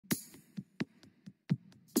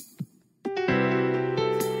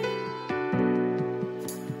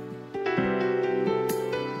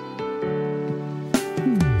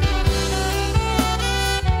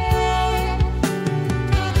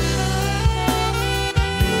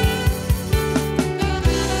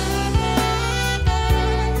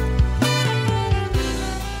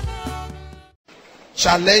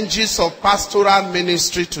Challenges of pastoral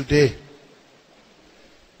ministry today.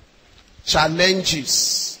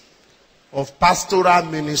 Challenges of pastoral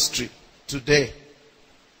ministry today.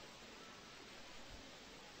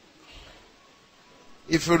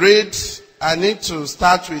 If you read, I need to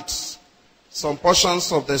start with some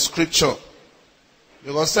portions of the scripture.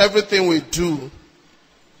 Because everything we do,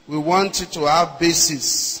 we want it to have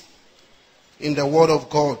basis in the word of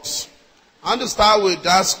God. I want to start with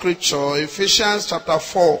that scripture, Ephesians chapter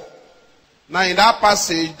 4. Now in that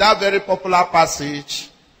passage, that very popular passage,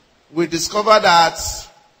 we discover that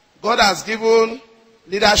God has given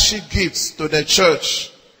leadership gifts to the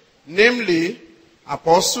church. Namely,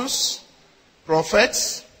 apostles,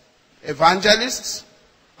 prophets, evangelists,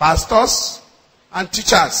 pastors, and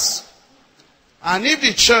teachers. And if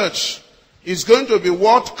the church is going to be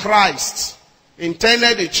what Christ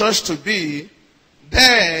intended the church to be,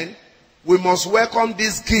 then we must welcome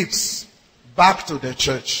these gifts back to the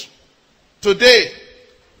church. Today,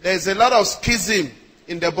 there is a lot of schism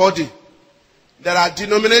in the body. There are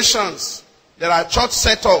denominations, there are church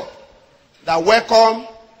setup that welcome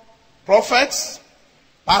prophets,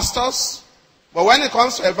 pastors, but when it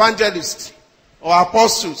comes to evangelists or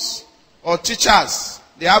apostles or teachers,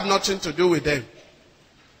 they have nothing to do with them.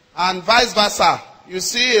 And vice versa. You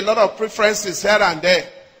see a lot of preferences here and there.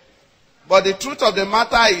 But the truth of the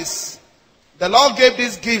matter is, the Lord gave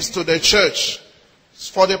these gifts to the church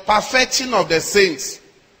for the perfecting of the saints,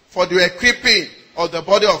 for the equipping of the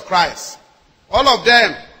body of Christ. All of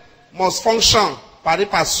them must function pari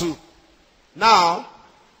passu. Now,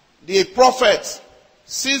 the prophet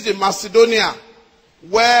sees the Macedonia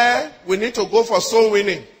where we need to go for soul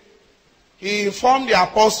winning. He informed the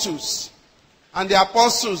apostles, and the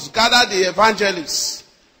apostles gathered the evangelists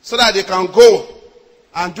so that they can go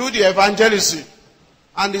and do the evangelism.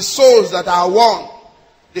 And the souls that are won,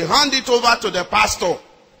 they hand it over to the pastor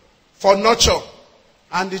for nurture.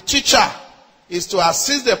 And the teacher is to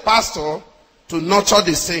assist the pastor to nurture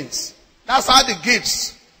the saints. That's how the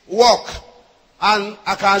gifts work. And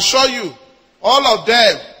I can assure you, all of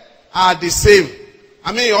them are the same.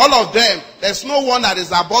 I mean, all of them, there's no one that is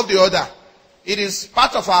above the other. It is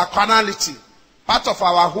part of our carnality, part of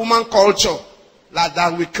our human culture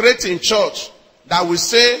that we create in church, that we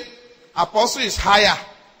say apostle is higher,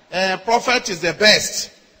 prophet is the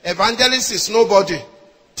best, evangelist is nobody,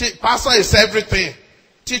 pastor is everything,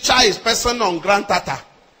 teacher is person non grata.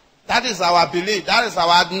 That is our belief, that is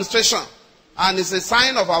our administration, and it's a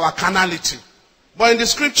sign of our carnality. But in the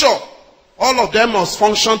scripture, all of them must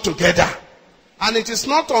function together. And it is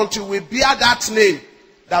not until we bear that name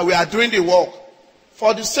that we are doing the work.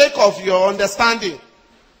 For the sake of your understanding,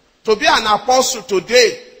 to be an apostle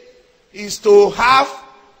today is to have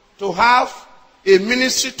a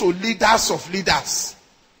ministry to leaders of leaders.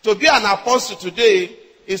 To be an apostle today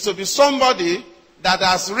is to be somebody that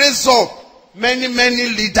has raised up many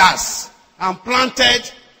leaders and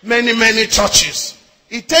planted many churches.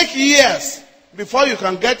 It takes years before you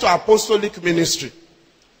can get to apostolic ministry.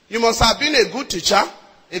 You must have been a good teacher,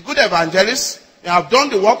 a good evangelist, you have done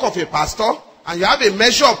the work of a pastor, and you have a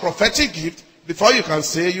measure of prophetic gift before you can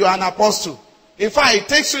say you are an apostle. In fact, it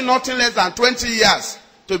takes you nothing less than 20 years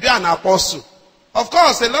to be an apostle. Of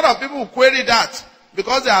course, a lot of people query that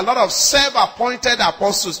because there are a lot of self-appointed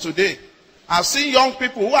apostles today. I've seen young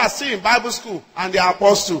people who are still in Bible school and they are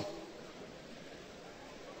apostles.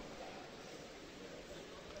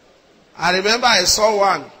 I remember I saw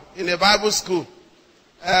one in a Bible school.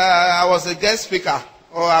 I was a guest speaker,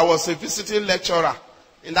 or I was a visiting lecturer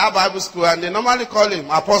in that Bible school, and they normally call him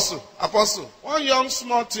apostle. One young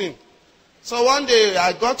small thing. So one day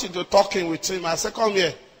I got into talking with him. I said, come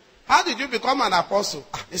here. How did you become an apostle?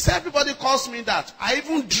 He said, everybody calls me that. I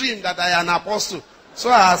even dream that I am an apostle. So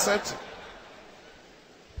I accepted.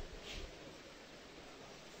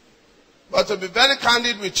 But to be very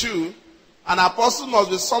candid with you, an apostle must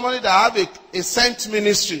be somebody that have a sent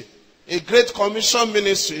ministry, a great commission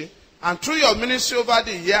ministry, and through your ministry over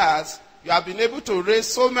the years, you have been able to raise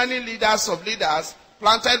so many leaders of leaders,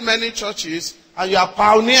 planted many churches, and you are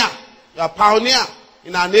pioneer. You are pioneer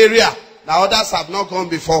in an area that others have not gone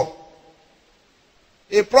before.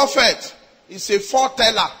 A prophet is a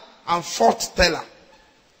foreteller and forth-teller.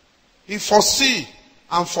 He foresee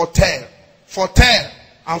and foretell. Foretell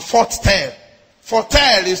and forth-tell.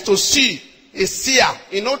 Foretell is to see, a seer.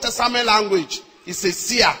 In Old Testament language, is a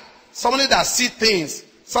seer. Somebody that sees things.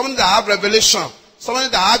 Somebody that have revelation. Somebody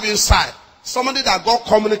that have insight. Somebody that God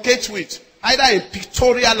communicates with. Either in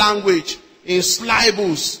pictorial language, in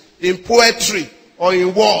syllables, in poetry, or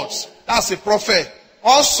in words. That's a prophet.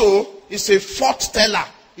 Also, he's a forth-teller.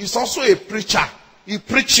 He's also a preacher. He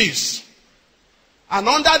preaches. And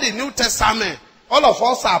under the New Testament, all of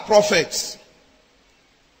us are prophets.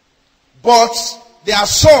 But there are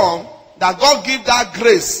some that God give that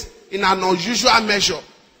grace in an unusual measure.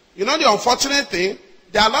 You know the unfortunate thing?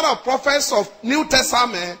 There are a lot of prophets of New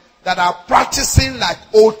Testament that are practicing like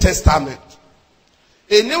Old Testament.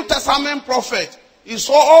 A New Testament prophet is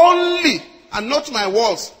only, and note my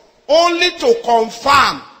words, only to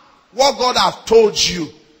confirm what God has told you,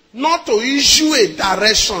 not to issue a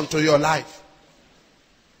direction to your life.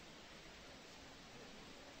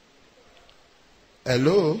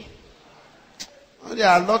 Hello? There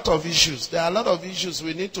are a lot of issues. There are a lot of issues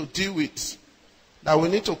we need to deal with, that we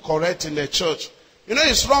need to correct in the church. You know,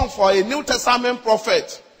 it's wrong for a New Testament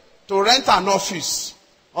prophet to rent an office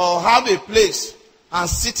or have a place and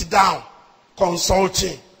sit down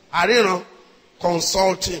consulting. I don't know,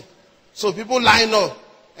 consulting. So people line up.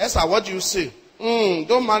 Esther, what do you say?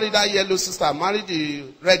 Don't marry that yellow sister. Marry the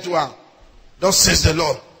red one. Thus says the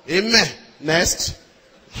Lord. Amen. Next.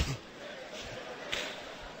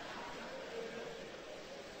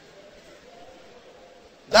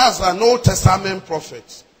 That's an Old Testament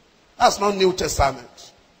prophet. That's not New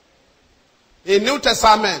Testament. In New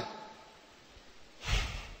Testament,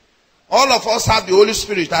 all of us have the Holy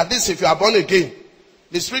Spirit. At least if you are born again,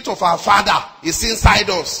 the Spirit of our Father is inside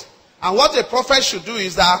us. And what a prophet should do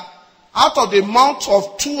is that out of the mouth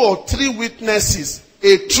of 2 or 3 witnesses,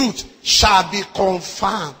 a truth shall be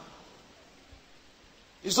confirmed.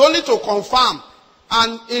 It's only to confirm.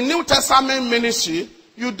 And in New Testament ministry,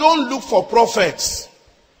 you don't look for prophets.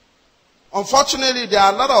 Unfortunately, there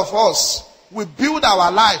are a lot of us, we build our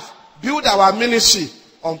life, build our ministry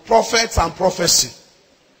on prophets and prophecy.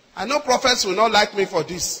 I know prophets will not like me for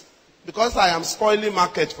this, because I am spoiling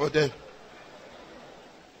market for them.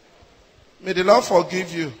 May the Lord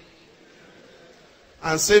forgive you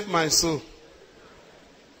and save my soul.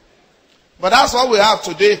 But that's what we have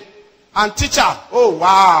today. And teacher, oh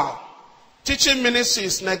wow. Teaching ministry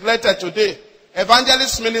is neglected today.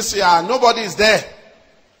 Evangelist ministry, nobody is there.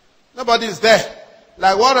 Nobody is there.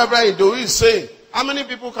 Like what Reverend Idowu is saying. How many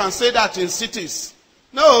people can say that in cities?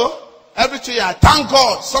 No. Everything, thank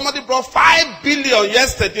God. Somebody brought 5 billion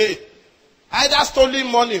yesterday. Either stolen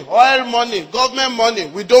money, oil money, government money.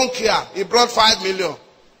 We don't care. He brought 5 million.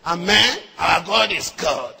 Amen. Our God is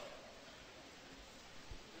God.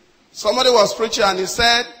 Somebody was preaching and he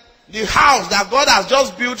said, the house that God has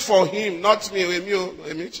just built for him, not me, the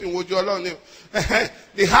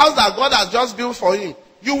house that God has just built for him,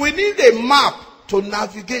 you will need a map to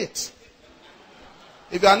navigate.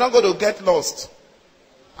 If you are not going to get lost.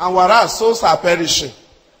 And whereas souls are perishing.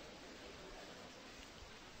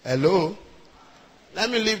 Hello? Let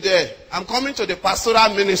me leave there. I'm coming to the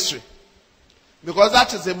pastoral ministry. Because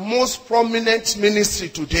that is the most prominent ministry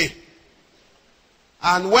today.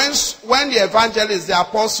 And when the evangelists, the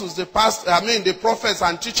apostles, the prophets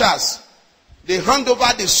and teachers, they hand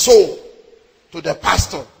over the soul to the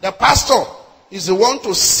pastor. The pastor is the one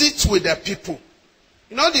to sit with the people.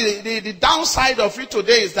 You know, the downside of it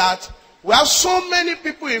today is that we have so many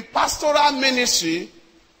people in pastoral ministry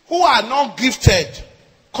who are not gifted,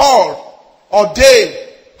 called, ordained,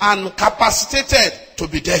 and capacitated to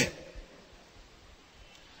be there.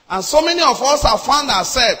 And so many of us have found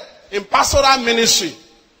ourselves in pastoral ministry.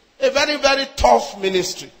 A very, very tough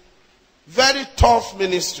ministry. Very tough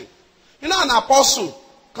ministry. You know, an apostle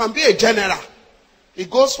can be a general. He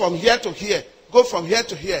goes from here to here. Go from here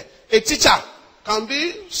to here. A teacher can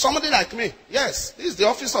be somebody like me. Yes, this is the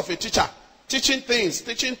office of a teacher. Teaching things,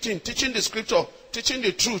 teaching the scripture, teaching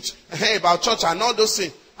the truth about church and all those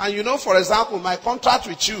things. And you know, for example, my contract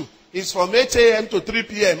with you is from 8 a.m. to 3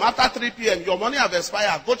 p.m. After 3 p.m., your money has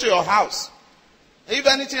expired. Go to your house. If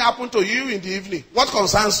anything happened to you in the evening, what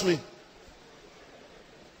concerns me?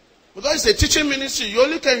 Because it's a teaching ministry. You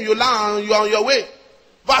only came, you learn, you're on your way.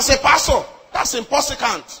 But as a pastor, that's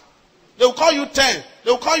impossible. They will call you 10.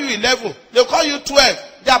 They will call you 11. They will call you 12.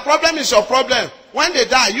 Their problem is your problem. When they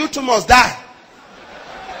die, you too must die.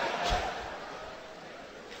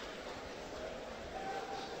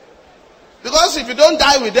 Because if you don't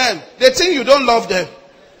die with them, they think you don't love them.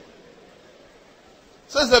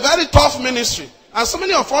 So it's a very tough ministry. And so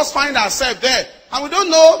many of us find ourselves there. And we don't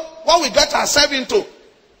know what we get ourselves into.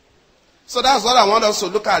 So that's what I want us to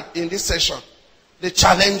look at in this session. The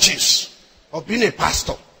challenges of being a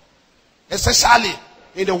pastor. Especially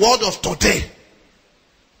in the world of today.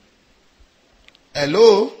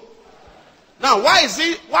 Hello? Now, why is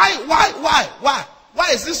it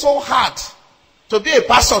so hard to be a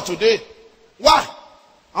pastor today? Why?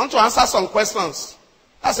 I want to answer some questions.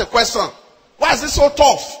 That's a question. Why is it so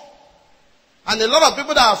tough? And a lot of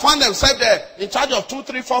people that have found themselves there in charge of 2,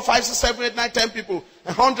 3, 4, 5, 6, 7, 8, 9, 10 people,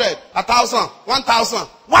 100, 1,000, 1,000.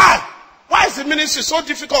 Why? Why is the ministry so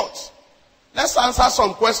difficult? Let's answer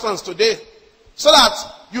some questions today so that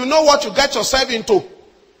you know what you get yourself into,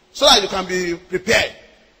 so that you can be prepared.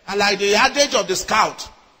 And like the adage of the scout,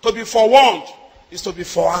 to be forewarned is to be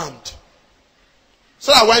forearmed.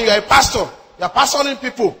 So that when you are a pastor, you are pastoring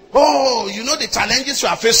people. Oh, you know the challenges you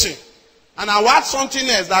are facing. And I will add something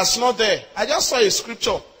else that's not there. I just saw a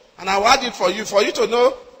scripture and I will add it for you to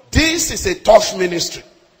know this is a tough ministry.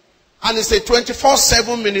 And it's a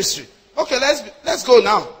 24/7 ministry. Okay, let's go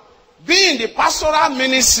now. Being the pastoral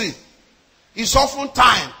ministry is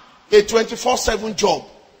oftentimes a 24/7 job.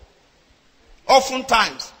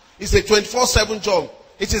 Oftentimes, it's a 24/7 job.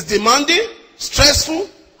 It is demanding, stressful,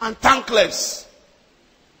 and thankless.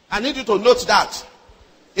 I need you to note that.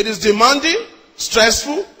 It is demanding,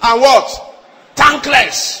 stressful, and what?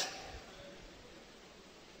 Thankless.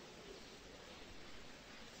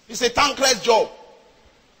 It's a thankless job.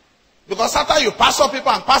 Because after you pastor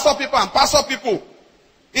people and pastor people and pastor people,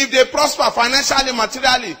 if they prosper financially,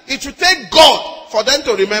 materially, it will take God for them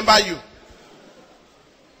to remember you.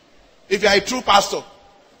 If you are a true pastor,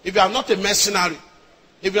 if you are not a mercenary,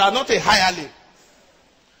 if you are not a hireling,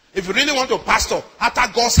 if you really want to pastor after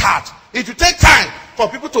God's heart, it will take time for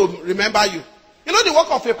people to remember you. You know the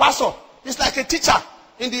work of a pastor is like a teacher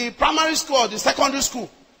in the primary school or the secondary school.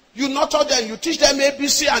 You nurture them, you teach them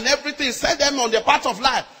ABC and everything, set them on the path of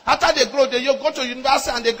life. After they grow, they go to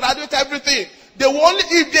university and they graduate everything. They will only,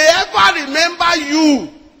 if they ever remember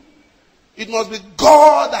you, it must be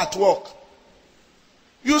God at work.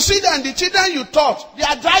 You see them, the children you taught, they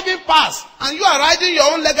are driving past and you are riding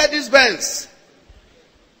your own Legacy Benz.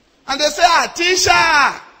 And they say,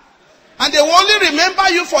 teacher. And they will only remember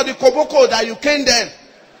you for the koboko that you came them.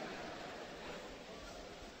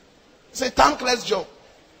 It's a thankless job.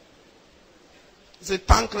 It's a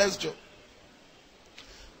thankless job.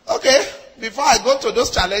 Okay, before I go to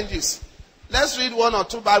those challenges, let's read one or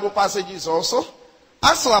two Bible passages also.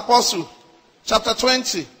 Acts of Apostles, chapter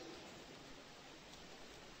 20.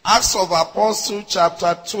 Acts of Apostles,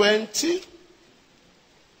 chapter 20.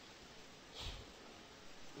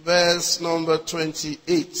 Verse number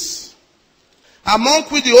 28. Among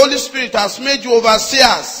which the Holy Spirit has made you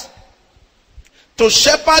overseers to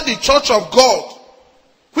shepherd the church of God,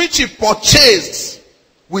 which he purchased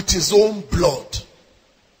with his own blood.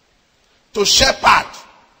 To shepherd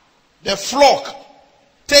the flock,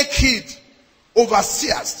 take heed,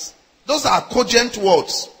 overseers. Those are cogent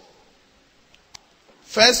words.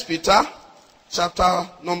 1 Peter chapter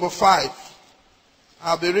number 5.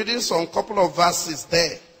 I'll be reading some couple of verses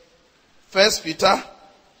there. 1 Peter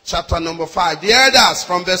chapter number 5. The elders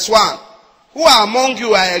from verse 1. Who are among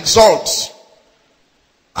you I exalt.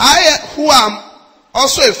 I who am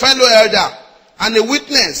also a fellow elder and a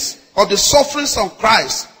witness of the sufferings of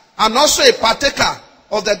Christ, and also a partaker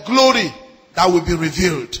of the glory that will be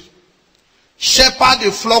revealed. Shepherd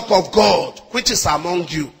the flock of God which is among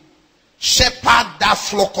you. Shepherd that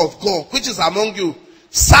flock of God which is among you,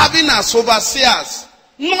 serving as overseers,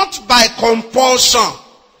 not by compulsion,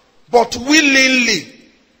 but willingly,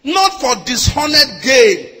 not for dishonored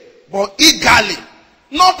gain, but eagerly,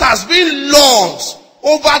 not as being lords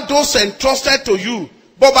over those entrusted to you,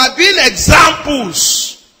 but by being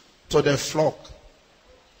examples to the flock.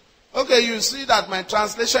 Okay, you see that my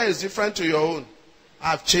translation is different to your own.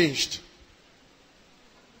 I've changed.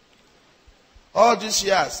 All these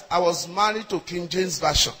years, I was married to King James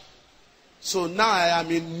Version. So now I am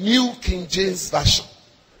in New King James Version.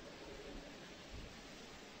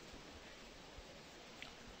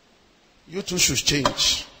 You too should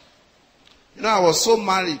change. You know, I was so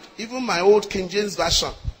married. Even my old King James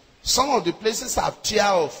Version, some of the places I've tear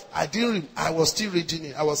off, I was still reading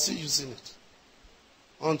it. I was still using it.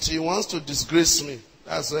 Until he wants to disgrace me.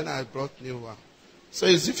 That's when I brought new one. So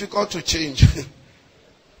it's difficult to change.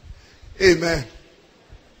 Amen.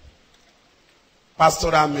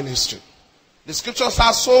 Pastoral ministry. The scriptures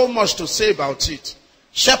have so much to say about it.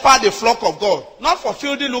 Shepherd the flock of God. Not for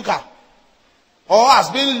filthy lucre. Or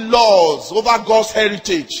has been laws over God's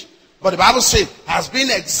heritage. But the Bible says has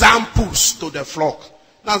been examples to the flock.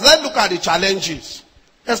 Now let's look at the challenges.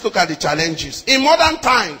 Let's look at the challenges. In modern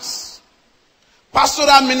times,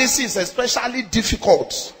 pastoral ministry is especially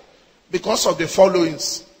difficult because of the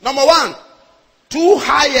followings. Number one, too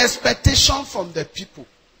high expectation from the people.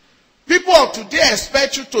 People of today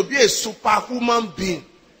expect you to be a superhuman being.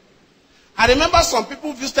 I remember some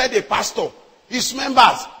people visited a pastor, his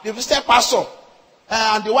members, they visited pastor,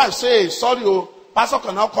 and the wife says, sorry, pastor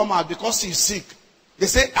cannot come out because he's sick. They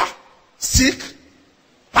say, sick?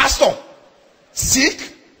 Pastor?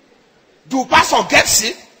 Sick? Do pastor get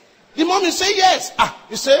sick? The mommy say yes.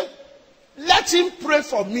 You say, let him pray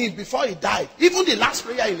for me before he died. Even the last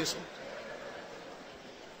prayer in his home.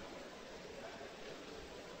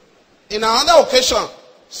 In another occasion,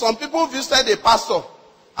 some people visited a pastor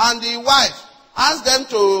and the wife asked them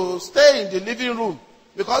to stay in the living room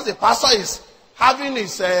because the pastor is having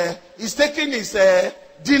he's taking his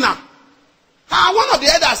dinner. And one of the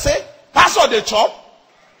elders said, pastor the chop,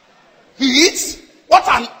 he eats. What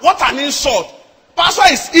an insult. Pastor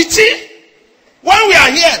is eating. When we are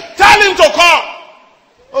here, tell him to come.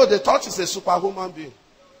 Oh, they thought he's a superhuman being.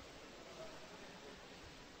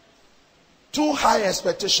 Too high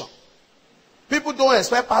expectation. People don't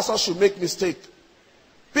expect pastors should make mistakes.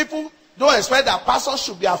 People don't expect that pastors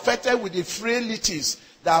should be affected with the frailties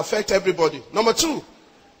that affect everybody. Number two,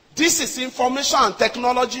 this is information and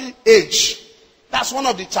technology age. That's one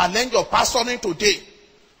of the challenges of pastoring today.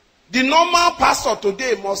 The normal pastor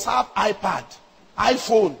today must have iPad,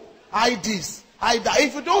 iPhone, IDs.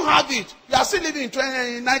 If you don't have it, you are still living in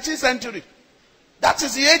 19th century. That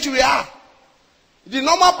is the age we are. The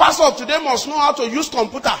normal pastor of today must know how to use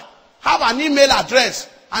computer, have an email address,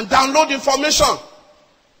 and download information.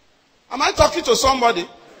 Am I talking to somebody?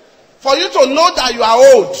 For you to know that you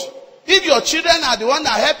are old, if your children are the one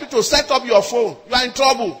that help you to set up your phone, you are in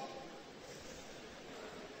trouble.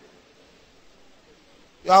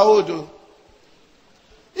 You are old. Oh.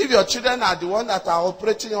 If your children are the one that are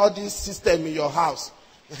operating all this system in your house,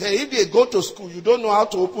 if they go to school, you don't know how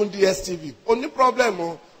to open DSTV. Only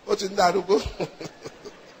problem, what in that go?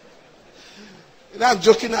 I'm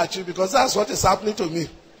joking at you because that's what is happening to me.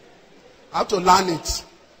 I have to learn it.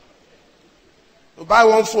 You buy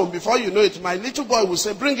one phone, before you know it, my little boy will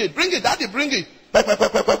say, bring it, daddy, bring it.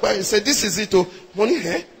 He said, this is it, oh. Money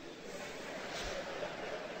here.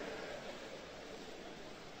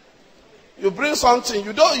 You bring something,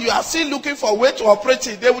 you are still looking for a way to operate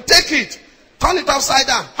it. They will take it, turn it upside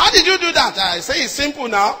down. How did you do that? I say it's simple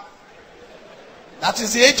now. That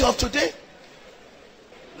is the age of today.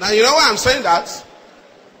 Now you know why I'm saying that?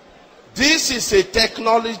 This is a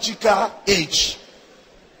technological age.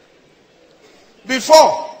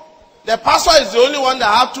 Before, the pastor is the only one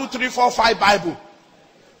that have 2, 3, 4, 5 Bible.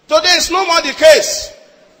 Today it's no more the case.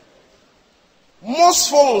 Most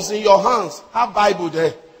phones in your hands have Bible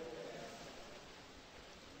there.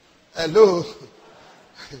 Hello.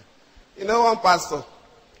 You know one pastor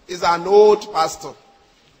is an old pastor.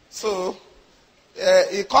 So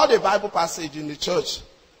he called a Bible passage in the church.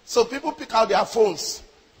 So people pick out their phones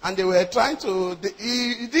and they were trying to,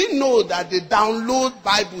 he didn't know that they download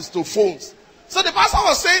Bibles to phones. So the pastor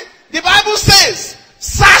was saying, the Bible says,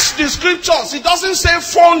 search the scriptures. It doesn't say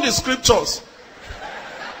phone the scriptures.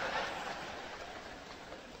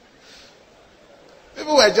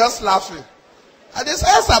 People were just laughing. And they said,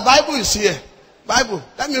 yes, the Bible is here. Bible,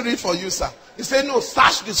 let me read for you, sir. He said, no,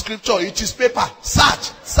 search the scripture. It is paper.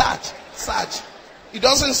 Search, search, search. It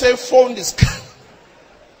doesn't say phone the scripture.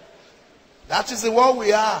 That is the world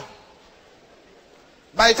we are.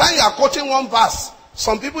 By the time you are quoting one verse,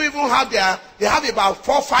 some people even have they have about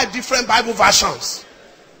 4 or 5 different Bible versions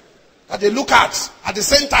that they look at the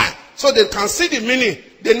same time. So they can see the meaning.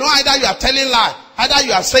 They know either you are telling lie, either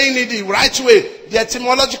you are saying it the right way, the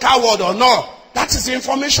etymological word or not. That is the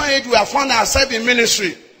information age we have found ourselves in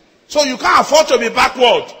ministry. So you can't afford to be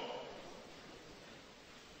backward.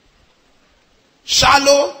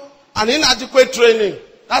 Shallow and inadequate training.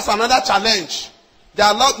 That's another challenge. There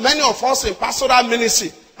are many of us in pastoral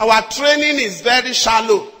ministry. Our training is very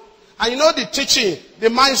shallow. And you know the teaching, the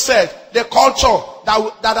mindset, the culture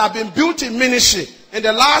that have been built in ministry in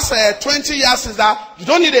the last 20 years is that you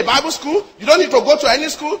don't need a Bible school. You don't need to go to any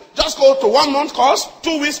school. Just go to 1 month course,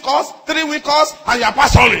 2 weeks course, 3 week course, and you are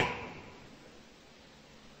pastoring.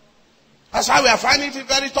 That's why we are finding it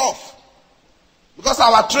very tough. Because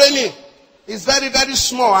our training is very, very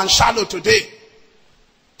small and shallow today.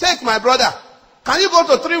 Take my brother. Can you go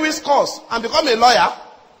to 3 weeks course and become a lawyer?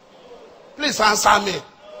 Please answer me.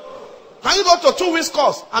 Can you go to 2 weeks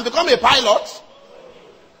course and become a pilot?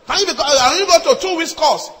 Can you go to 2 weeks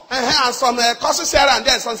course and some courses here and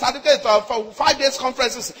there, some certificates for 5 days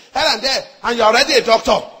conferences here and there, and you're already a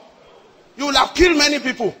doctor? You will have killed many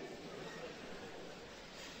people.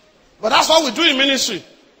 But that's what we do in ministry.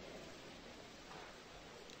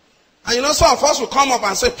 And you know, some of us will come up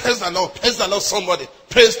and say, praise the Lord, somebody.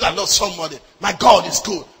 Praise the Lord, somebody. My God is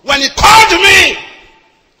good. When he called me,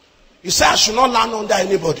 he said I should not land under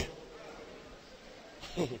anybody.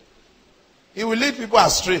 He will lead people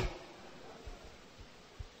astray.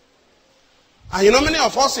 And you know, many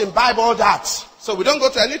of us imbibe all that. So we don't go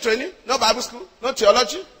to any training, no Bible school, no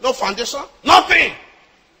theology, no foundation, nothing.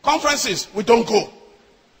 Conferences, we don't go.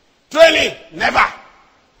 Training, never.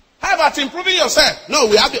 How about improving yourself? No,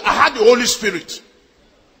 I had the Holy Spirit.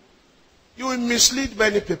 You will mislead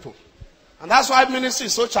many people. And that's why ministry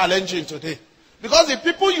is so challenging today. Because the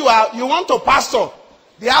people you want to pastor,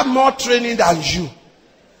 they have more training than you.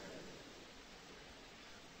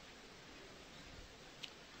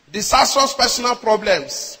 Disastrous personal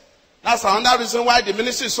problems. That's another reason why the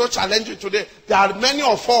ministry is so challenging today. There are many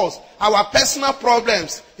of us, our personal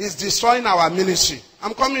problems is destroying our ministry.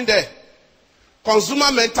 I'm coming there.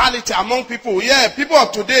 Consumer mentality among people. Yeah, people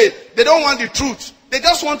of today, they don't want the truth. They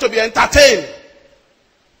just want to be entertained.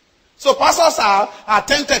 So pastors are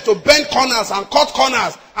tempted to bend corners and cut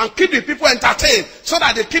corners and keep the people entertained so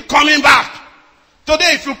that they keep coming back.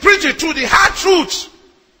 Today, if you preach the truth, the hard truth,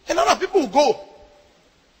 a lot of people will go.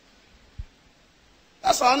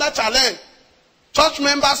 That's another challenge. Church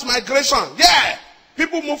members migration. Yeah.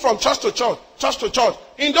 People move from church to church, church to church.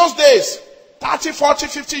 In those days, 30, 40,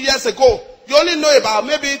 50 years ago, you only know about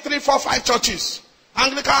maybe 3, 4, 5 churches.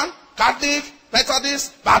 Anglican, Catholic,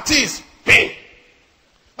 Methodist, Baptist, bing.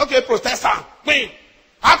 Okay, Protestant, bing.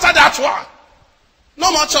 After that one,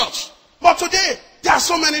 no more church. But today, there are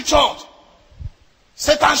so many churches.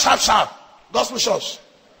 Satan Sharp, Gospel Church.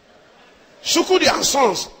 Shukudi and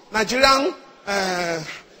Sons, Nigerian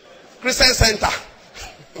Christian Center.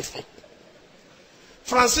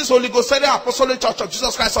 Francis Holy Ghost Apostolic Church of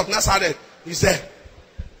Jesus Christ of Nazareth is there.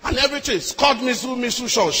 And everything. Scott Misu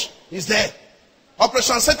Church is there.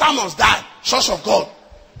 Operation Satan Must Die, Church of God.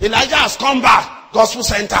 Elijah has come back, Gospel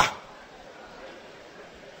Center.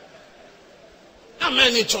 And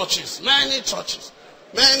many churches.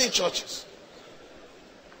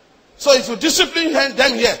 So if you discipline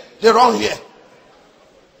them here, they run here.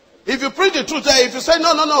 If you preach the truth there, if you say,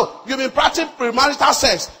 no, you've been practicing premarital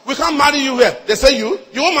sex, we can't marry you here. They say you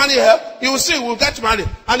won't marry her, you will see, we'll get married.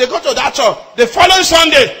 And they go to that church, the following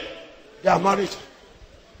Sunday, they are married.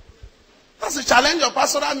 That's the challenge of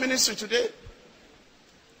pastoral ministry today.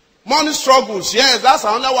 Money struggles, yes, that's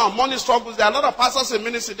another one. Money struggles. There are a lot of pastors in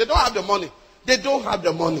ministry, they don't have the money. They don't have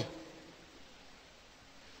the money.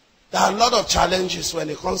 There are a lot of challenges when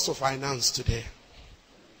it comes to finance today.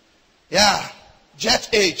 Yeah. Jet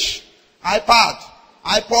age, iPad,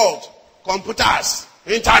 iPod, computers,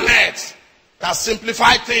 internet that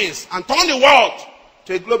simplify things and turn the world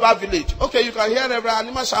to a global village. Okay, you can hear every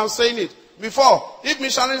animal saying it. Before, if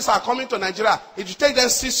missionaries are coming to Nigeria, it will take them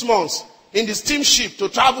 6 months in the steamship to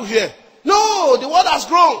travel here. No, the world has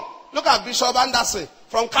grown. Look at Bishop Anderson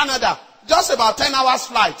from Canada. Just about 10 hours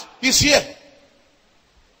flight. He's here.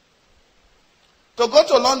 To go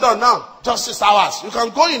to London now, just 6 hours. You can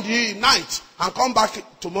go in the night and come back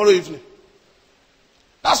tomorrow evening.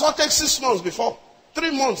 That's what takes 6 months before.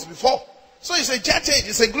 3 months before. So it's a jet age.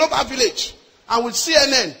 It's a global village. And with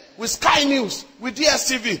CNN, with Sky News, with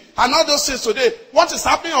DSTV, and all those things today, what is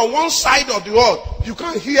happening on one side of the world, you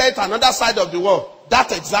can hear it on another side of the world.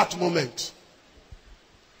 That exact moment.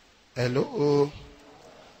 Hello.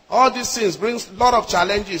 All these things brings a lot of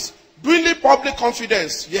challenges. Dwindling public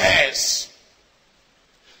confidence. Yes.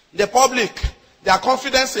 The public, their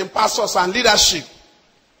confidence in pastors and leadership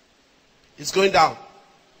is going down.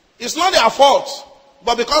 It's not their fault,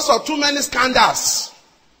 but because of too many scandals,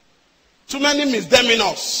 too many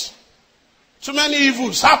misdemeanors, too many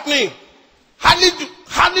evils happening.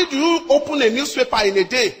 Hardly do you open a newspaper in a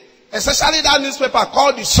day, especially that newspaper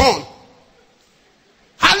called The Sun.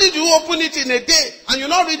 Hardly do you open it in a day and you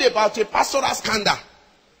not read about a pastoral scandal.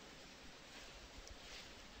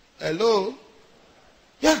 Hello?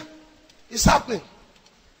 Yeah, it's happening.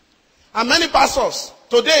 And many pastors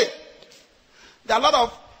today, there are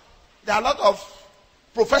a lot of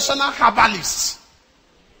professional herbalists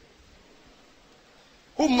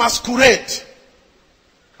who masquerade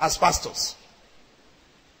as pastors.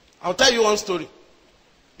 I'll tell you one story.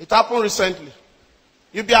 It happened recently.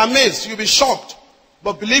 You'll be amazed, you'll be shocked,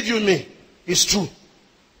 but believe you me, it's true.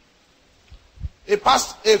 A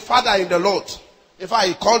father in the Lord. In fact,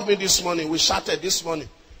 he called me this morning. We chatted this morning.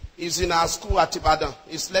 He's in our school at Ibadan.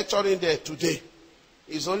 He's lecturing there today.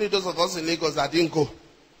 It's only those of us in Lagos that didn't go.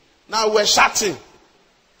 Now we're chatting.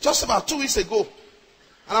 Just about 2 weeks ago.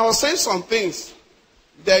 And I was saying some things.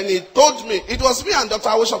 Then he told me, it was me and Dr.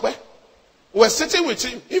 Awoshope. We were sitting with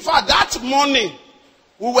him. In fact, that morning,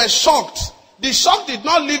 we were shocked. The shock did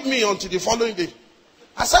not leave me until the following day.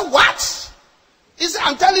 I said, what? He said,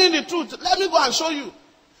 I'm telling you the truth. Let me go and show you.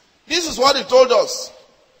 This is what he told us.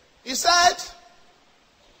 He said,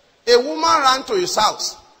 a woman ran to his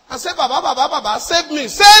house and said, Baba, save me,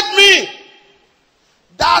 save me.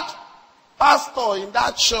 That pastor in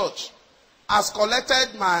that church has collected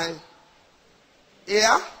my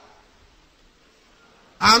ear,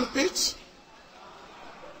 armpit.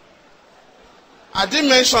 I didn't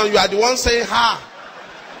mention you are the one saying ha.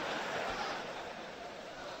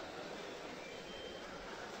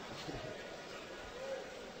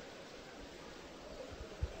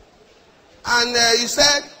 And he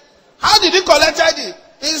said, how did he collect it?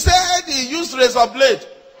 He said he used razor blade.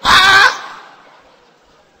 Ah!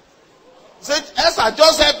 He said, Esther,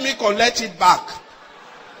 just help me collect it back.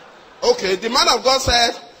 Okay, the man of God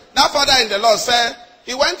said, that father in the Lord said,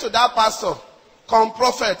 he went to that pastor, come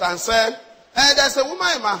prophet, and said, there's a woman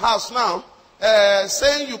in my house now,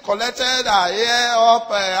 saying you collected her hair up,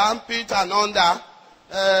 armpit and under.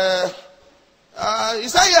 He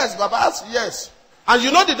said, yes, Baba, yes. And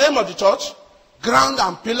you know the name of the church? Ground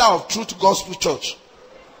and Pillar of Truth Gospel Church.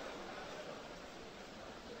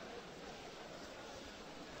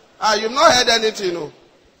 You've not heard anything, no.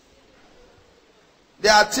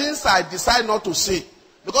 There are things I decide not to say.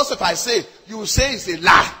 Because if I say, you will say it's a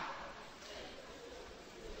lie.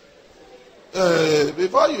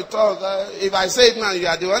 Before you talk, if I say it now, you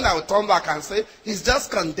are the one that will turn back and say, he's just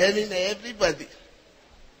condemning everybody.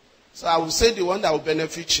 So I will say the one that will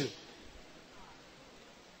benefit you.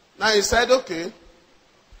 Now he said, okay.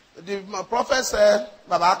 The prophet said,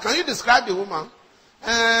 Baba, can you describe the woman?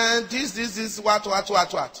 And this, what.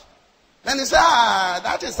 Then he said,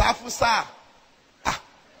 that is Afusa.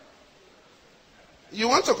 You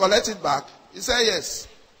want to collect it back? He said, yes.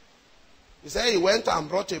 He said he went and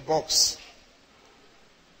brought a box.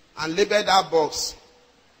 And labeled that box.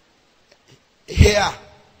 Here,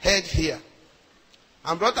 head here.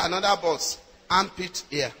 And brought another box, armpit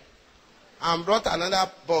here. And brought another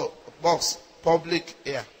box, public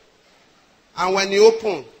here. And when he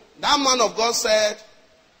opened, that man of God said,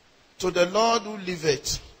 to the Lord who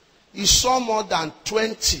liveth, he saw more than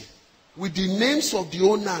 20 with the names of the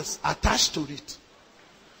owners attached to it.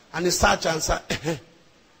 And he searched and said,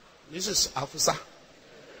 this is Afusa.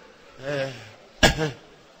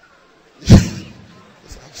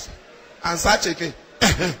 And search again.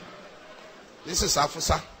 This is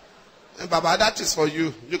Afusa. And Baba, that is for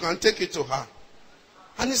you. You can take it to her.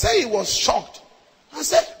 And he said he was shocked. I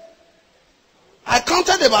said, I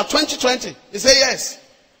counted about 20. He said, yes.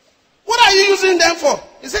 What are you using them for?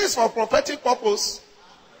 He said, it's for prophetic purpose.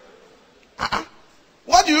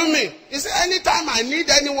 What do you mean? He said, anytime I need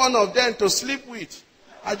any one of them to sleep with,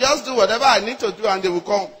 I just do whatever I need to do and they will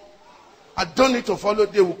come. I don't need to follow,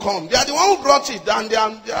 they will come. They are the one who brought it and they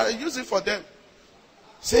are using it for them.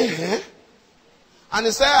 Say, eh? And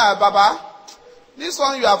he said, Baba, this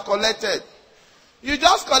one you have collected. You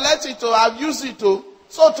just collect it to have used it to.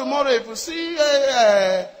 So tomorrow if you see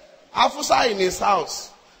Afusa in his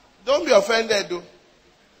house, don't be offended though.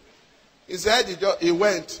 He said he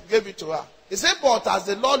went, gave it to her. He said, but as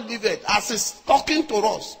the Lord liveth, as he's talking to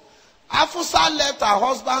us, Afusa left her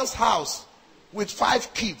husband's house with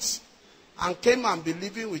 5 kids and came and be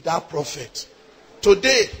living with that prophet.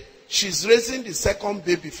 Today, she's raising the second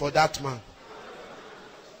baby for that man.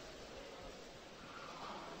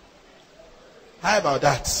 How about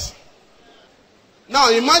that? Now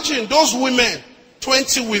imagine those women,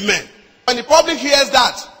 20 women. When the public hears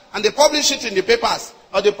that, and they publish it in the papers,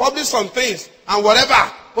 or they publish some things, and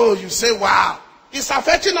whatever, oh, you say, wow. It's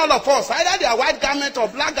affecting all of us. Either they are white garment, or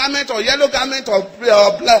black garment, or yellow garment,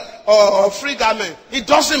 or free garment. It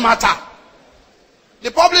doesn't matter.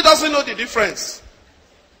 The public doesn't know the difference.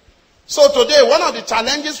 So today, one of the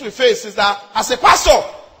challenges we face is that, as a pastor,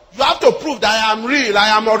 you have to prove that I am real, I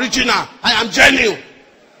am original, I am genuine.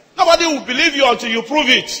 Nobody will believe you until you prove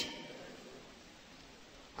it.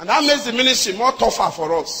 And that makes the ministry more tougher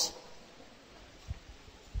for us.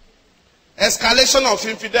 Escalation of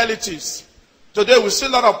infidelities. Today we see a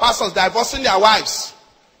lot of pastors divorcing their wives.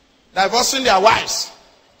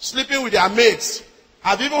 Sleeping with their maids.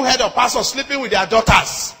 I've even heard of pastors sleeping with their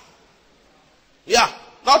daughters. Yeah,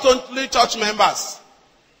 not only church members.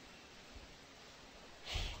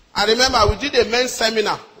 I remember we did a men's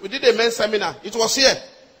seminar. It was here.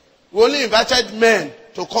 We only invited men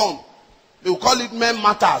to come. We will call it Men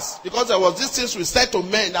Matters. Because there was these things we said to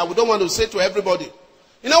men that we don't want to say to everybody.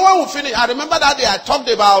 You know, when we finished, I remember that day I talked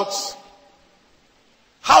about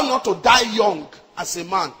how not to die young as a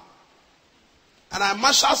man. And I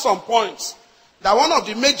marshaled some points. That one of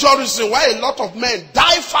the major reasons why a lot of men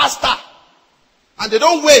die faster and they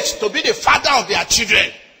don't wait to be the father of their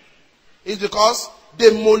children is because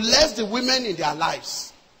they molest the women in their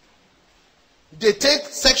lives. They take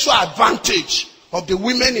sexual advantage of the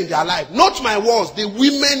women in their life. Not my words, the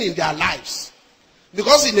women in their lives.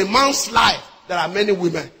 Because in a man's life, there are many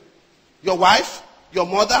women. Your wife, your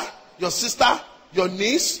mother, your sister, your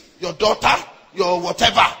niece, your daughter, your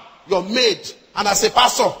whatever, your maid, and as a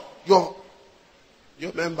pastor, your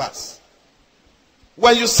members.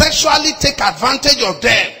 When you sexually take advantage of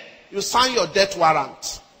them, you sign your death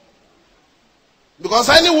warrant. Because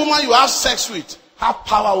any woman you have sex with have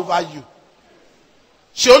power over you.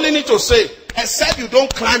 She only need to say, except you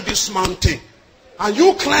don't climb this mountain. And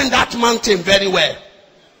you climb that mountain very well.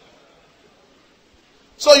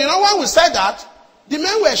 So you know when we said that, the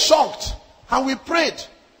men were shocked and we prayed.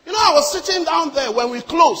 You know, I was sitting down there when we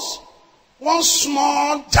closed. One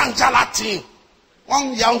small janjala thing.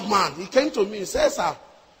 One young man, he came to me and said, sir,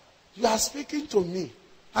 you are speaking to me.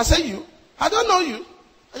 I said, you? I don't know you.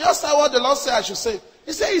 I just said what the Lord said I should say.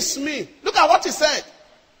 He said, it's me. Look at what he said.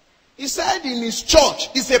 He said in his church,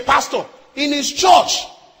 he's a pastor. In his church,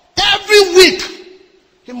 every week,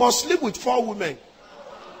 he must sleep with 4 women.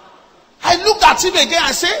 I looked at him again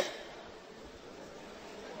and said,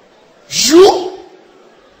 you?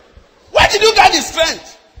 Where did you get the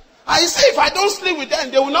strength? And he said, if I don't sleep with them,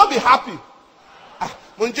 they will not be happy.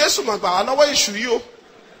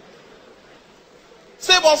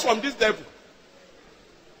 Save us from this devil.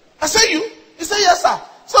 I said, you? He said, yes, sir.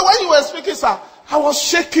 So when you were speaking, sir, I was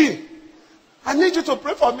shaking. I need you to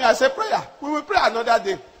pray for me. I said, prayer. We will pray another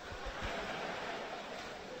day.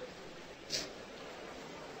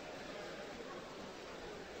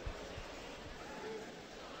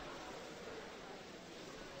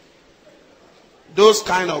 Those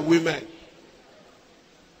kind of women.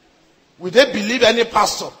 Will they believe any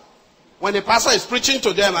pastor? When the pastor is preaching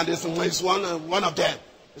to them and it's one of them.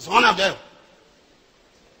 It's one of them.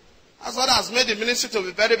 That's what has made the ministry to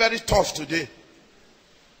be very, very tough today.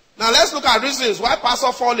 Now let's look at reasons why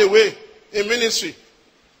pastors fall away in ministry.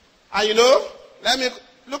 And you know, let me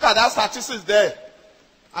look at that statistics there.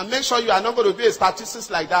 And make sure you are not going to be a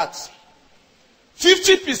statistic like that.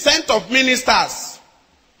 50% of ministers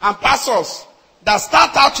and pastors that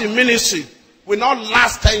start out in ministry will not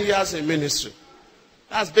last 10 years in ministry.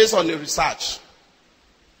 That's based on the research.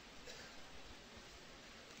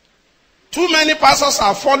 Too many pastors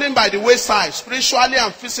are falling by the wayside, spiritually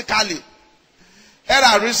and physically. Here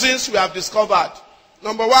are reasons we have discovered.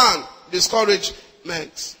 Number 1,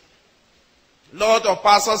 discouragement. A lot of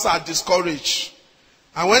pastors are discouraged.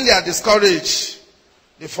 And when they are discouraged,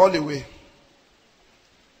 they fall away.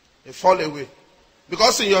 They fall away.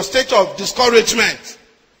 Because in your state of discouragement,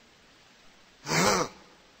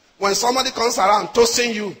 when somebody comes around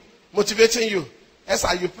toasting you, motivating you, yes,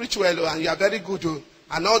 you preach well and you are very good,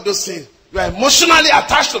 and all those things, you are emotionally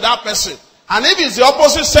attached to that person. And if it's the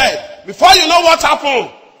opposite side, before you know what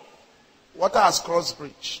happened, water has crossed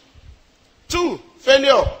bridge. 2,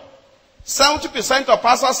 failure. 70% of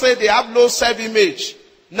pastors say they have low self-image.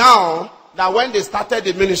 Now, that when they started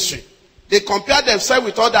the ministry, they compare themselves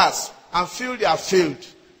with others and feel they are failed.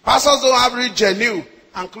 Pastors don't have real genuine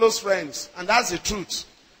and close friends. And that's the truth.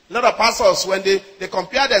 A lot of pastors, when they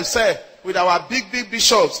compare themselves with our big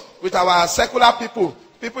bishops, with our secular people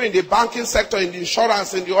in the banking sector, in the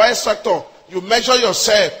insurance, in the oil sector, you measure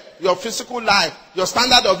yourself, your physical life, your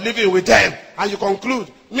standard of living with them, and you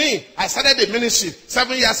conclude, me, I started the ministry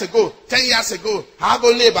 7 years ago, 10 years ago, I have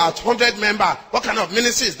only about 100 members. What kind of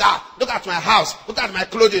ministry is that? Look at my house, look at my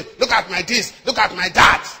clothing, look at my this, look at my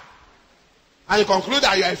that. And you conclude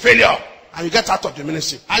that you are a failure, and you get out of the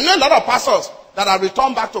ministry. I know a lot of pastors that have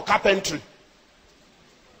returned back to carpentry.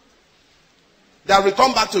 They have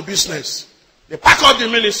returned back to business. They pack up the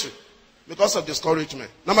ministry because of discouragement.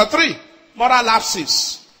 Number 3, moral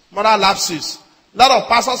lapses. Moral lapses. A lot of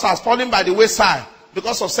pastors are falling by the wayside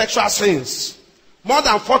because of sexual sins. More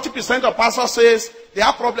than 40% of pastors says they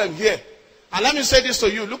have problem here. And let me say this to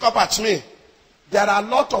you. Look up at me. There are a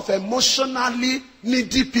lot of emotionally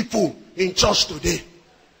needy people in church today.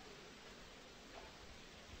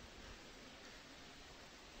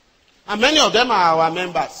 And many of them are our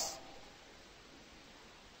members.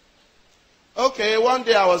 Okay, one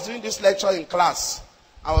day I was doing this lecture in class.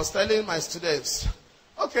 I was telling my students,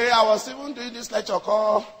 okay, I was even doing this lecture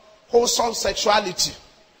called Wholesome Sexuality.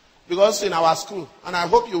 Because in our school, and I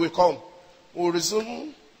hope you will come, we'll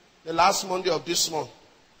resume the last Monday of this month.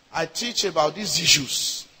 I teach about these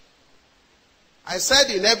issues. I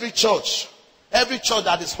said in every church that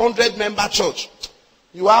is 100-member church,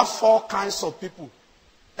 you have 4 kinds of people.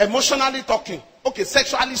 Emotionally talking, okay,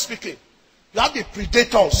 sexually speaking, you have the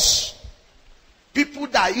predators. People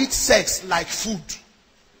that eat sex like food.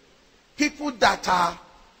 People that are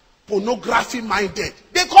pornography minded.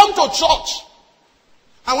 They come to church.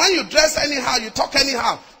 And when you dress anyhow, you talk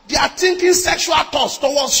anyhow, they are thinking sexual thoughts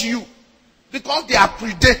towards you. Because they are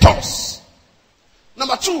predators.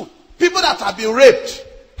 Number 2, People that have been raped,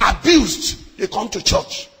 abused, they come to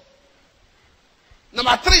church.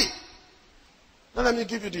 Number 3, now let me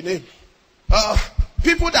give you the name.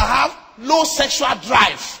 People that have low sexual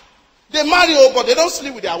drive. They marry, but they don't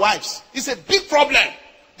sleep with their wives. It's a big problem.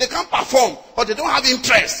 They can't perform, but they don't have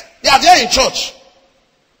interest. They are there in church.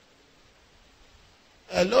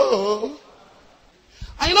 Hello?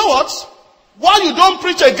 And you know what? What you don't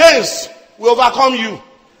preach against will overcome you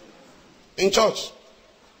in church.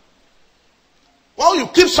 What you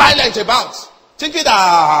keep silent about, thinking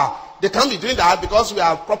that they can't be doing that because we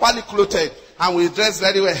are properly clothed and we dress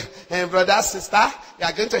very well. And brother, sister, we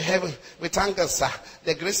are going to heaven. We thank God, sir.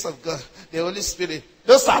 The grace of God, the Holy Spirit.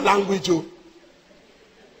 Those are language. Oh.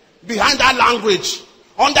 Behind that language,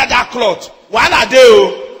 under that cloth, what are they?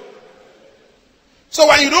 Oh? So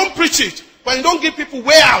when you don't preach it, when you don't give people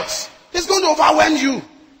way out, it's going to overwhelm you.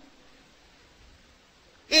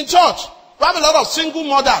 In church, we have a lot of single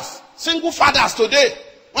mothers, single fathers today.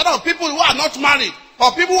 What are people who are not married,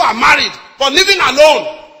 or people who are married, but living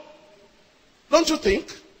alone? Don't you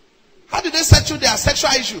think? How did they settle their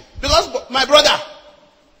sexual issue? Because, my brother,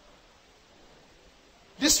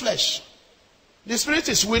 this flesh, the spirit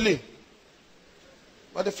is willing,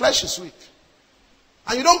 but the flesh is weak.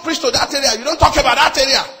 And you don't preach to that area, you don't talk about that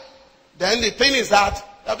area. Then the thing is that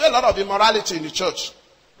there will be a lot of immorality in the church.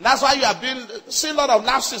 And that's why you have been seeing a lot of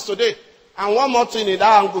lapses today. And one more thing in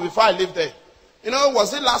that angle before I leave there. You know,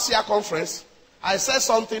 was it last year conference? I said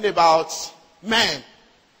something about men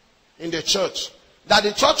in the church. That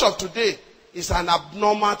the church of today is an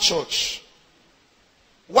abnormal church.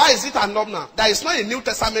 Why is it abnormal? That is not a New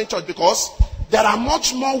Testament church because there are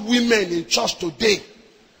much more women in church today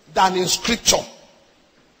than in scripture.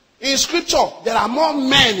 In scripture, there are more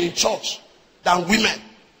men in church than women.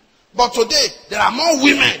 But today, there are more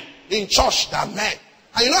women in church than men.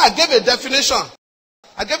 And you know, I gave a definition.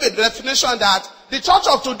 I gave a definition that the church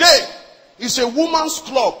of today is a woman's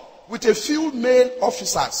club with a few male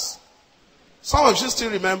officers. Some of you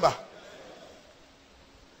still remember.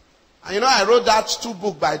 And you know, I wrote that 2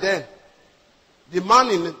 books by then. The Man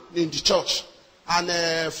in the Church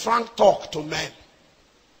and Frank Talk to Men.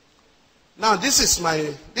 Now, this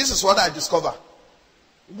is what I discovered.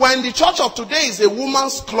 When the church of today is a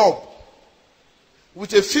woman's club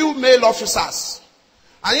with a few male officers,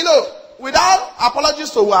 and you know, without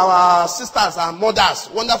apologies to our sisters and mothers,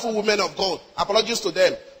 wonderful women of God, apologies to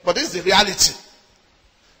them, but this is the reality.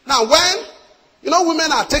 Now, when, you know,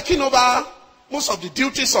 women are taking over most of the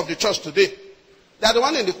duties of the church today, they are the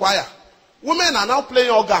one in the choir. Women are now playing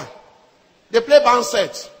organ. They play band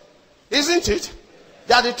set. Isn't it?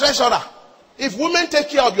 They are the treasurer. If women take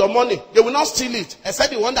care of your money, they will not steal it,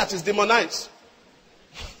 except the one that is demonized.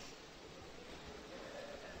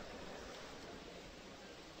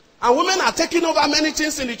 And women are taking over many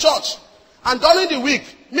things in the church. And during the week,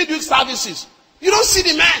 midweek services, you don't see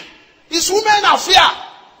the men. It's women affair.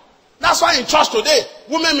 That's why in church today,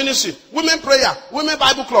 women ministry, women prayer, women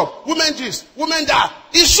Bible club, women this, women that,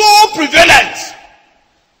 is so prevalent.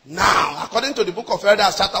 Now, according to the book of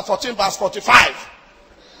Elders, chapter 14, verse 45,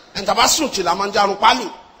 and when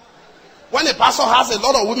a pastor has a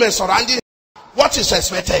lot of women surrounding him, what is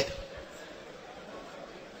expected?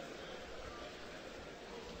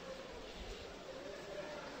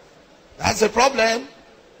 That's a problem.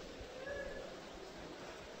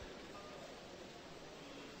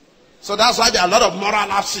 So that's why there are a lot of moral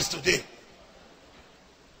lapses today.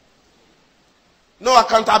 No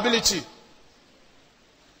accountability.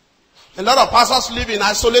 A lot of pastors live in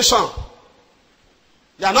isolation.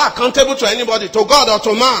 They are not accountable to anybody, to God or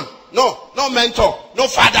to man. No mentor, no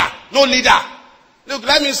father, no leader. Look,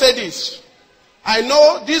 let me say this. I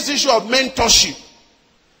know this issue of mentorship,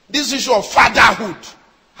 this issue of fatherhood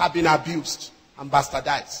have been abused and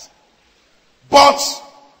bastardized. But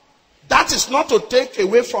that is not to take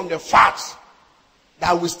away from the fact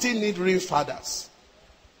that we still need real fathers.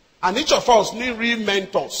 And each of us need real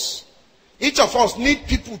mentors. Each of us need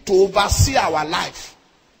people to oversee our life.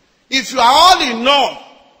 If you are all in all,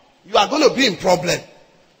 you are going to be in problem.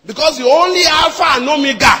 Because the only Alpha and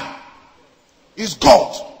Omega is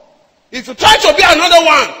God. If you try to be another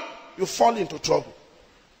one, you fall into trouble.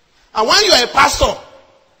 And when you are a pastor,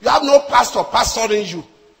 you have no pastor pastoring you.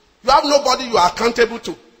 You have nobody you are accountable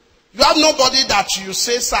to. You have nobody that you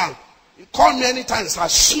say, "Sir, you call me anytime, sir,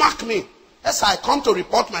 smack me. Yes, I come to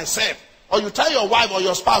report myself." Or you tell your wife or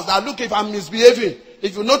your spouse that, "Look, if I'm misbehaving,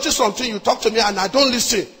 if you notice something, you talk to me and I don't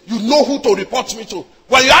listen, you know who to report me to."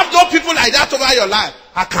 When you have no people like that over your life,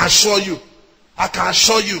 I can assure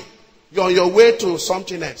you, you're on your way to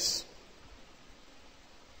something else.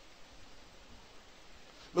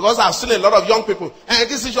 Because I've seen a lot of young people, and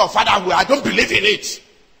this is your fatherhood, I don't believe in it.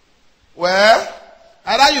 Well,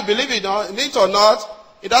 either you believe in it or not,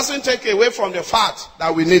 it doesn't take away from the fact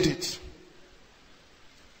that we need it.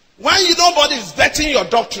 When nobody is vetting your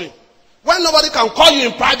doctrine, when nobody can call you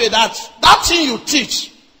in private that thing you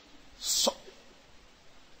teach, so,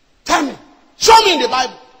 tell me, show me in the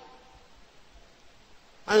Bible.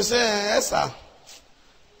 And you say, yes sir,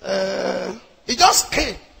 it just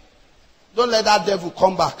came. Don't let that devil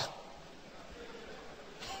come back.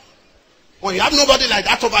 When you have nobody like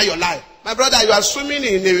that over your life, my brother, you are swimming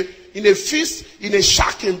in a feast, in a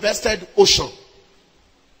shark-invested ocean.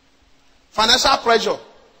 Financial pressure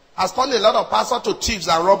has turned a lot of pastors to thieves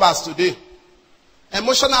and robbers today.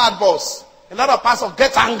 Emotional outbursts. A lot of pastors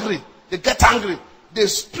get angry. They get angry. They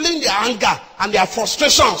spleen their anger and their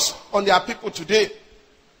frustrations on their people today.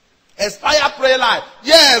 Aspire prayer life.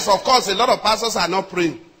 Yes, of course, a lot of pastors are not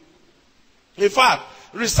praying. In fact,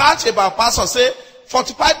 research about pastors say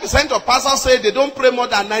 45% of pastors say they don't pray more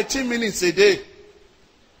than 19 minutes a day.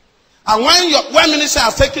 And when ministry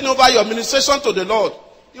has taken over your ministration to the Lord,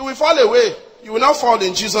 you will fall away. You will not fall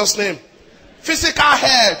in Jesus' name. Physical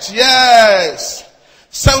health, yes.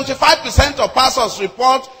 75% of pastors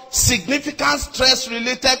report significant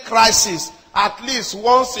stress-related crisis at least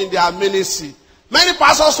once in their ministry. Many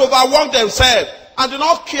pastors overwork themselves and do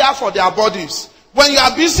not care for their bodies. When you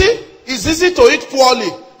are busy, it's easy to eat poorly,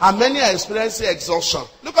 and many are experiencing exhaustion.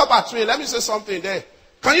 Look up at me. Let me say something there.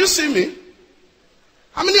 Can you see me?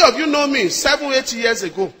 How many of you know me 7-8 years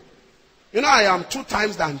ago? You know I am 2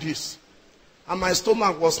 times than this. And my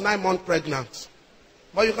stomach was 9 months pregnant.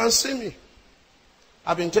 But you can see me.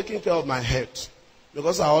 I've been taking care of my health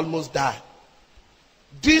because I almost died.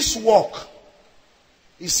 This work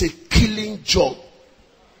is a killing job.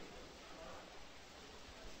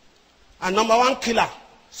 And number 1 killer,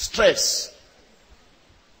 stress.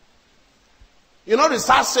 You know,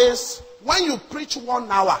 research says when you preach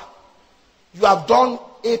 1 hour, you have done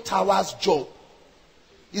 8 hours job.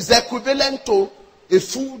 It's equivalent to a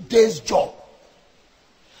full day's job.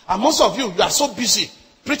 And most of you are so busy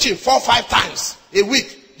preaching 4 or 5 times a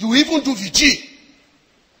week. You even do VG.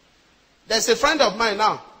 There's a friend of mine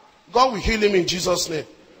now. God will heal him in Jesus' name.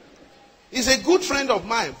 He's a good friend of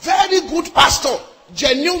mine. Very good pastor.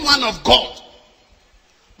 Genuine man of God.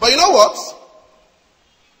 But you know what?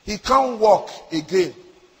 He can't walk again.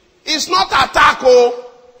 It's not attack, oh.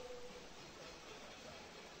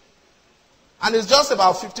 And he's just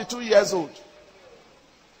about 52 years old.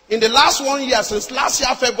 In the last 1 year, since last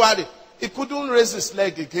year, February, he couldn't raise his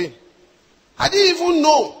leg again. I didn't even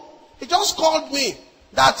know. He just called me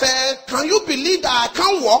that, can you believe that I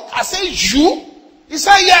can't walk? I said, you? He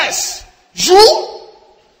said, yes. You?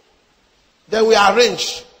 Then we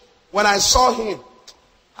arranged. When I saw him,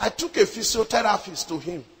 I took a physiotherapist to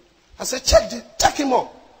him. I said, check him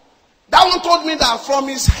up. That one told me that from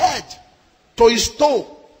his head to his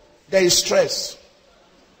toe, there is stress.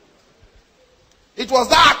 It was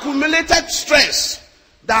that accumulated stress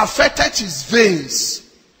that affected his veins.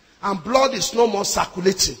 And blood is no more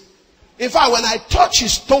circulating. In fact, when I touched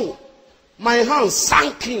his toe, my hand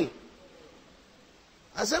sank in.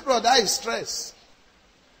 I said, brother, that is stress.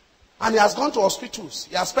 And he has gone to hospitals.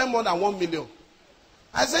 He has spent more than 1 million.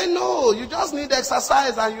 I said, no, you just need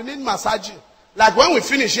exercise and you need massaging. Like when we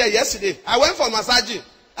finished here yesterday, I went for massaging.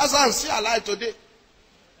 That's why I'm still alive today.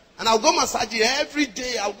 And I'll go massaging every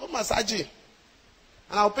day. I'll go massaging.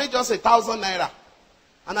 And I'll pay just 1,000 naira.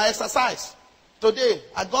 And I exercise. Today,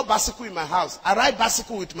 I got bicycle in my house. I ride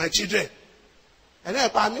bicycle with my children. And then,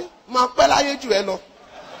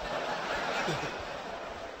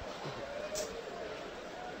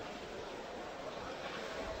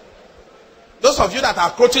 those of you that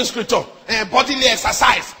are quoting scripture and bodily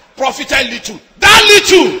exercise profited little. That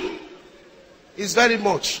little is very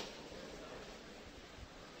much.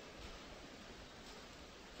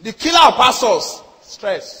 The killer of pastors,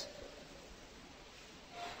 stress.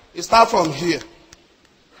 It starts from here.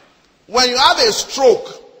 When you have a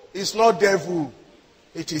stroke, it's not devil,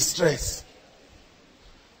 it is stress.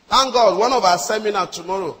 Thank God, one of our seminars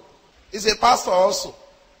tomorrow is a pastor also.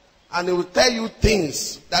 And he will tell you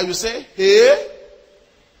things that you say, hey,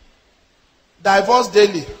 divorce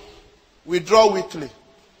daily, withdraw weekly,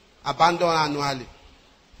 abandon annually.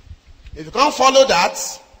 If you can't follow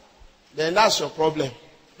that, then that's your problem.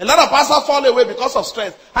 A lot of pastors fall away because of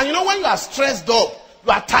stress. And you know, when you are stressed up,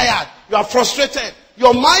 you are tired, you are frustrated,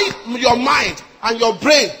 your mind and your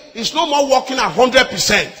brain is no more working at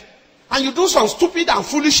 100%. And you do some stupid and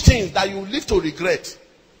foolish things that you live to regret.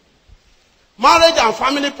 Marriage and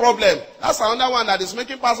family problem. That's another one that is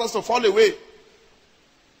making pastors to fall away.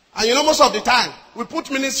 And you know, most of the time, we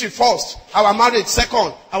put ministry first, our marriage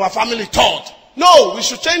second, our family third. No, we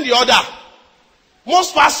should change the order.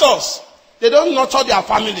 Most pastors, they don't nurture their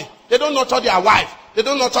family. They don't nurture their wife. They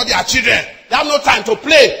don't nurture their children. They have no time to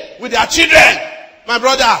play with their children. My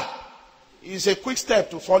brother, it's a quick step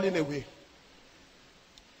to falling away.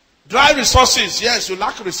 Dry resources. Yes, you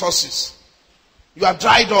lack resources. You are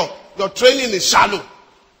dried up. Your training is shallow.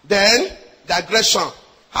 Then, digression.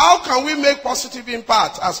 How can we make positive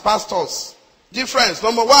impact as pastors? Difference.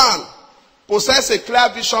 Number one, possess a clear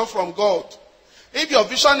vision from God. If your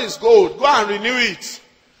vision is gold, go and renew it.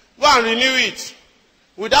 Go and renew it.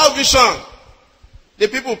 Without vision, the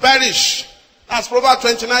people perish. That's Proverbs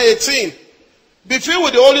 29:18. Be filled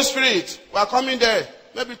with the Holy Spirit. We are coming there.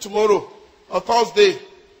 Maybe tomorrow or Thursday.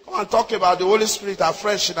 Come and talk about the Holy Spirit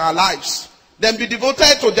afresh in our lives. Then be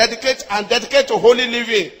devoted to dedicate to holy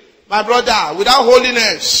living. My brother, without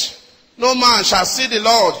holiness, no man shall see the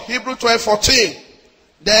Lord. Hebrews 12:14.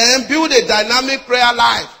 Then build a dynamic prayer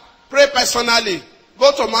life. Pray personally.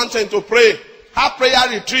 Go to mountain to pray. Have prayer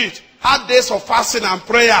retreat. Have days of fasting and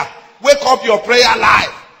prayer. Wake up your prayer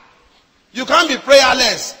life. You can't be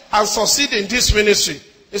prayerless and succeed in this ministry.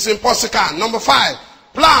 It's impossible. Number 5,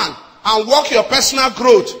 plan and work your personal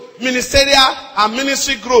growth. Ministerial and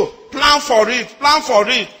ministry growth. Plan for it. Plan for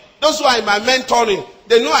it. Those who are in my mentoring,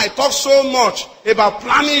 they know I talk so much about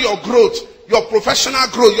planning your growth, your professional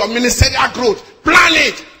growth, your ministerial growth. Plan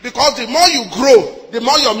it, because the more you grow, the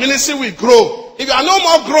more your ministry will grow. If you are no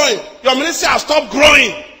more growing, your ministry has stopped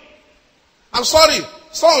growing. I'm sorry,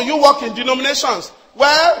 some of you work in denominations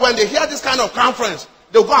where when they hear this kind of conference,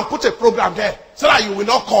 they'll go and put a program there so that you will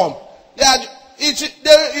not come. It's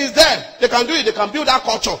there. They can do it. They can build that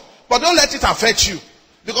culture. But don't let it affect you.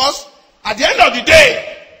 Because at the end of the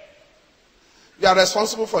day, you are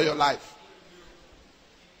responsible for your life.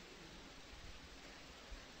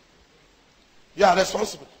 You are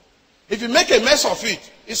responsible. If you make a mess of it,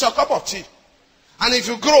 it's your cup of tea. And if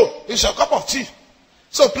you grow, it's your cup of tea.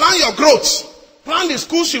 So plan your growth. Plan the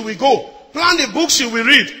schools you will go. Plan the books you will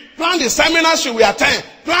read. Plan the seminars you will attend.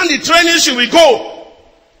 Plan the trainings you will go.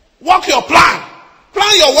 Work your plan.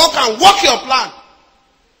 Plan your work and work your plan.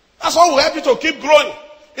 That's what will help you to keep growing.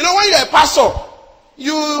 You know, when you're a pastor,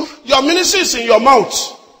 your ministry is in your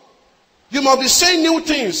mouth. You must be saying new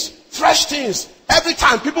things, fresh things. Every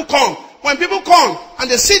time people come. When people come and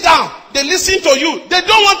they sit down, they listen to you. They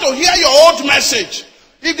don't want to hear your old message.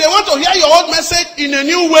 If they want to hear your old message in a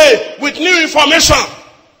new way, with new information.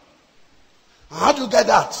 How do you get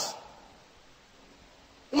that?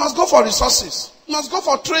 You must go for resources. You must go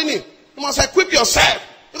for training. You must equip yourself.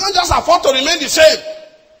 You can't just afford to remain the same.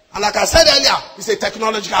 And like I said earlier, it's a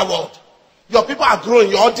technological world. Your people are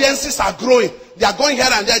growing. Your audiences are growing. They are going here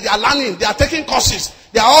and there. They are learning. They are taking courses.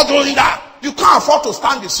 They are all doing that. You can't afford to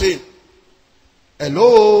stand the same.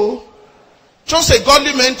 Hello? Choose a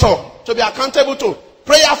godly mentor to be accountable to.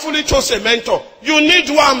 Prayerfully choose a mentor. You need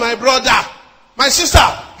one, my brother. My sister,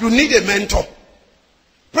 you need a mentor.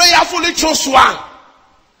 Prayerfully choose one.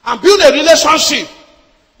 And build a relationship.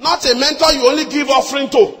 Not a mentor you only give offering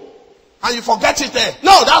to. And you forget it there.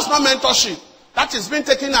 No, that's not mentorship. That is being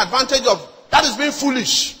taken advantage of. That is being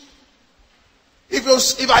foolish.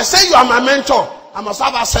 If I say you are my mentor, I must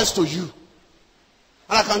have access to you.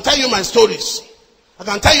 And I can tell you my stories. I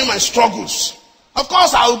can tell you my struggles. Of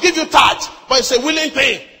course, I will give you that, but it's a willing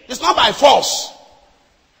thing. It's not by force.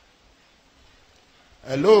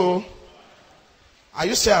 Hello? Are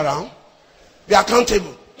you still around? Be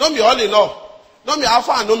accountable. Don't be all in all. Don't be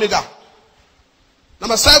Alpha and Omega.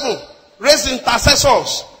 Number 7, raise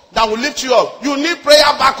intercessors that will lift you up. You need prayer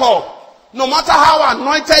backup. No matter how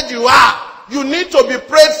anointed you are, you need to be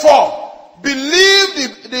prayed for.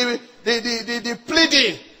 Believe the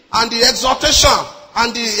pleading and the exhortation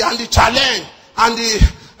and the challenge and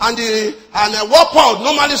what Paul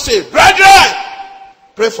normally say, brethren,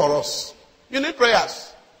 pray for us. You need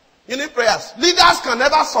prayers. You need prayers. Leaders can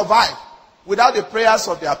never survive without the prayers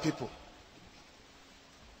of their people.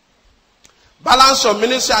 Balance your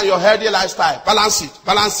ministry and your healthy lifestyle. Balance it.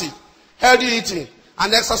 Balance it. Healthy eating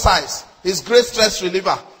and exercise is great stress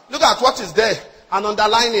reliever. Look at what is there and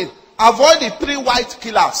underline it. Avoid the 3 white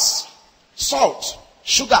killers. Salt,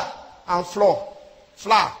 sugar, and flour.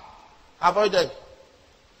 Avoid them.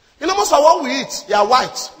 You know, most of what we eat, they are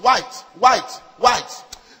white.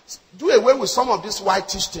 Do away with some of these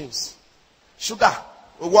whitish things. Sugar,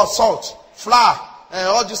 salt, flour,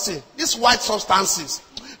 all these things. These white substances.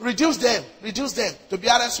 Reduce them to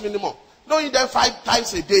BRS minimum. Don't eat them 5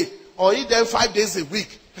 times a day or eat them 5 days a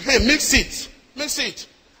week. Mix it.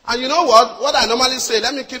 And you know what I normally say,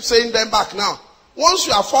 let me keep saying them back now. Once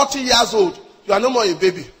you are 40 years old, you are no more a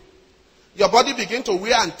baby. your body begin to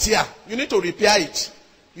wear and tear. You need to repair it.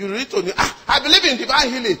 You need to, I believe in divine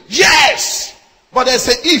healing. Yes! But there's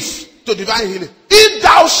an if to divine healing. If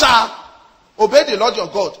thou shalt obey the Lord your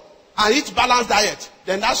God and eat balanced diet,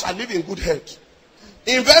 then thou shalt live in good health.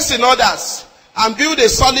 Invest in others and build a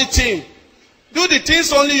solid team. Do the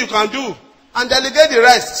things only you can do and delegate the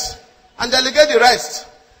rest. And delegate the rest.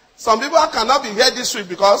 Some people cannot be here this week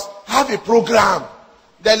because have a program.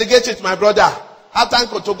 Delegate it, my brother. Have time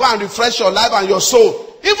to go and refresh your life and your soul.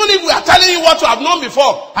 Even if we are telling you what you have known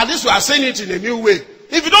before, at least we are saying it in a new way.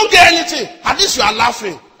 If you don't get anything, at least you are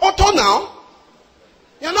laughing. Auto now.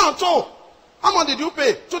 You're not auto. How much did you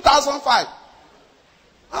pay? 2005.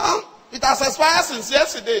 It has expired since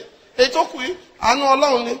yesterday.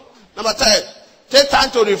 Number 10. Take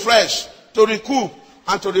time to refresh, to recoup,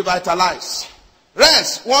 and to revitalize.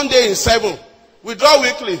 Rest 1 day in 7. Withdraw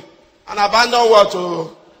weekly and abandon what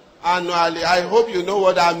annually. I hope you know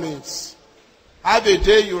what that means. Have a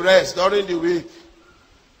day you rest during the week.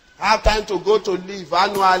 Have time to go to leave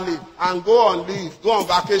annually and go on leave, go on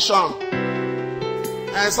vacation.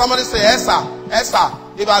 And somebody say, Esther,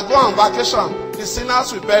 if I go on vacation, the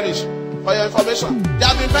sinners will perish. For your information, they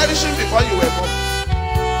have been perishing before you were born.